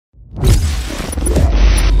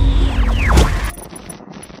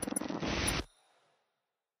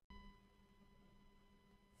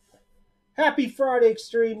Happy Friday,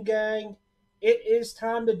 Extreme Gang. It is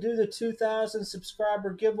time to do the 2,000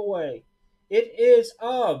 subscriber giveaway. It is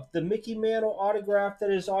of the Mickey Mantle autograph that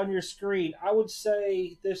is on your screen. I would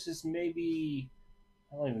say this is maybe,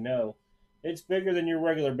 I don't even know. It's bigger than your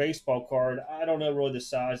regular baseball card. I don't know really the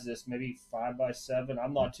size of this, maybe 5 by 7.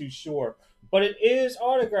 I'm not too sure. But it is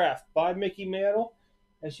autographed by Mickey Mantle.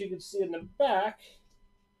 As you can see in the back,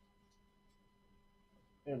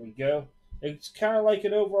 there we go. It's kind of like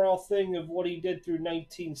an overall thing of what he did through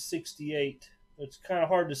 1968. It's kind of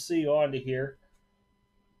hard to see onto here.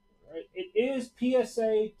 Right? It is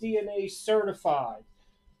PSA DNA certified.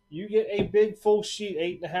 You get a big full sheet,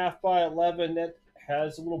 8.5 by 11, that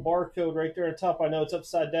has a little barcode right there on top. I know it's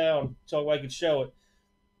upside down, so I can show it.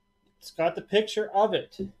 It's got the picture of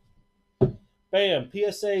it. Bam,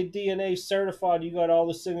 PSA DNA certified. You got all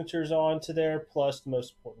the signatures onto there, plus the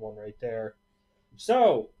most important one right there.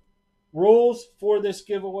 So, rules for this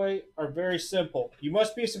giveaway are very simple. You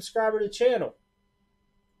must be a subscriber to the channel.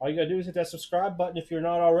 All you got to do is hit that subscribe button if you're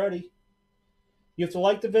not already. You have to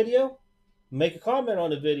like the video, make a comment on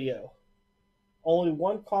the video. Only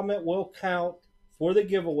one comment will count for the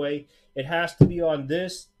giveaway. It has to be on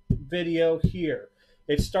this video here.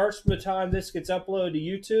 It starts from the time this gets uploaded to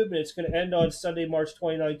YouTube, and it's going to end on Sunday, March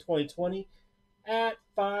 29, 2020 at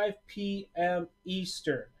 5 p.m.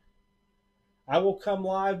 Eastern. I will come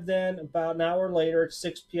live then about an hour later at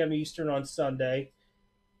 6 p.m. Eastern on Sunday,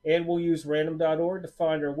 and we'll use random.org to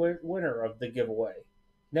find our winner of the giveaway.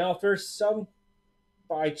 Now, if there's some,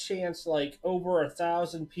 by chance, like over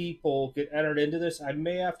 1,000 people get entered into this, I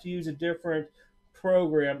may have to use a different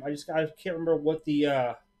program. I can't remember what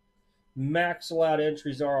the max allowed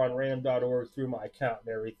entries are on random.org through my account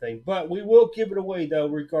and everything. But we will give it away, though,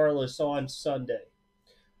 regardless, on Sunday.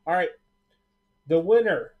 All right, the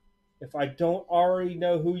winner, if I don't already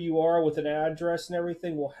know who you are with an address and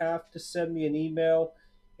everything, will have to send me an email,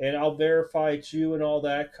 and I'll verify it's you and all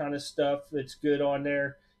that kind of stuff that's good on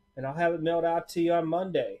there, and I'll have it mailed out to you on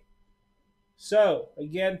Monday. So,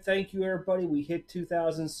 again, thank you, everybody. We hit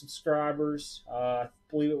 2,000 subscribers. I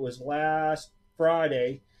believe it was last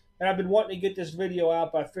Friday, and I've been wanting to get this video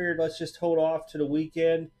out, but I figured let's just hold off to the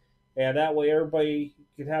weekend, and that way everybody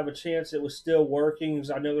could have a chance it was still working. Because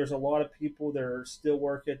I know there's a lot of people that are still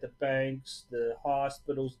working at the banks, the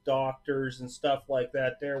hospitals, doctors, and stuff like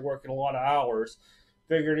that. They're working a lot of hours.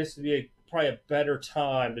 Figured this would be probably a better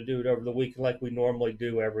time to do it over the weekend like we normally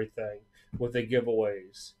do everything with the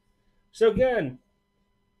giveaways. So again,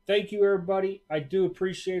 thank you, everybody. I do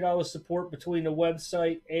appreciate all the support between the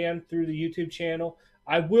website and through the YouTube channel.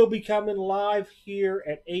 I will be coming live here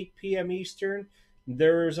at 8 p.m. Eastern.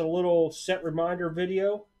 There's a little set reminder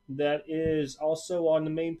video that is also on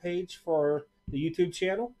the main page for the YouTube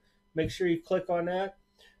channel. Make sure you click on that.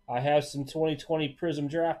 I have some 2020 Prism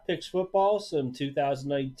Draft Picks football, some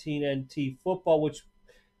 2019 NT football, which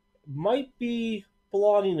might be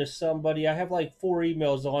belonging to somebody. I have like 4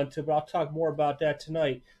 emails on to, but I'll talk more about that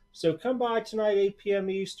tonight. So come by tonight, 8 p.m.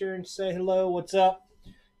 Eastern, say hello, what's up,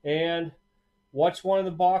 and watch one of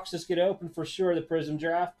the boxes get open for sure, the Prism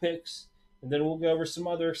Draft Picks. And then we'll go over some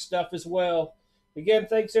other stuff as well. Again,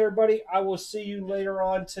 thanks, everybody. I will see you later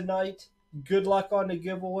on tonight. Good luck on the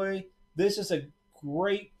giveaway. This is a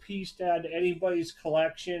great piece to add to anybody's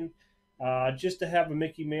collection. Just to have a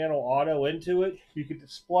Mickey Mantle auto into it. You can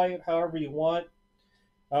display it however you want.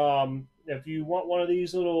 If you want one of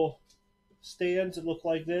these little stands that look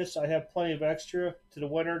like this, I have plenty of extra to the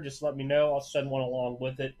winner. Just let me know. I'll send one along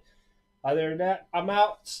with it. Other than that, I'm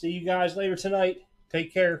out. See you guys later tonight.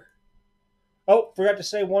 Take care. Oh, forgot to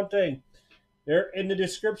say one thing. There in the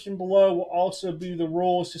description below will also be the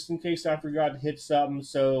rules, just in case I forgot to hit something.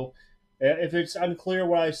 So if it's unclear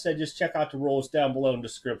what I said, just check out the rules down below in the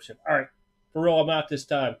description. All right. For real, I'm out this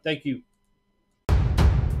time. Thank you.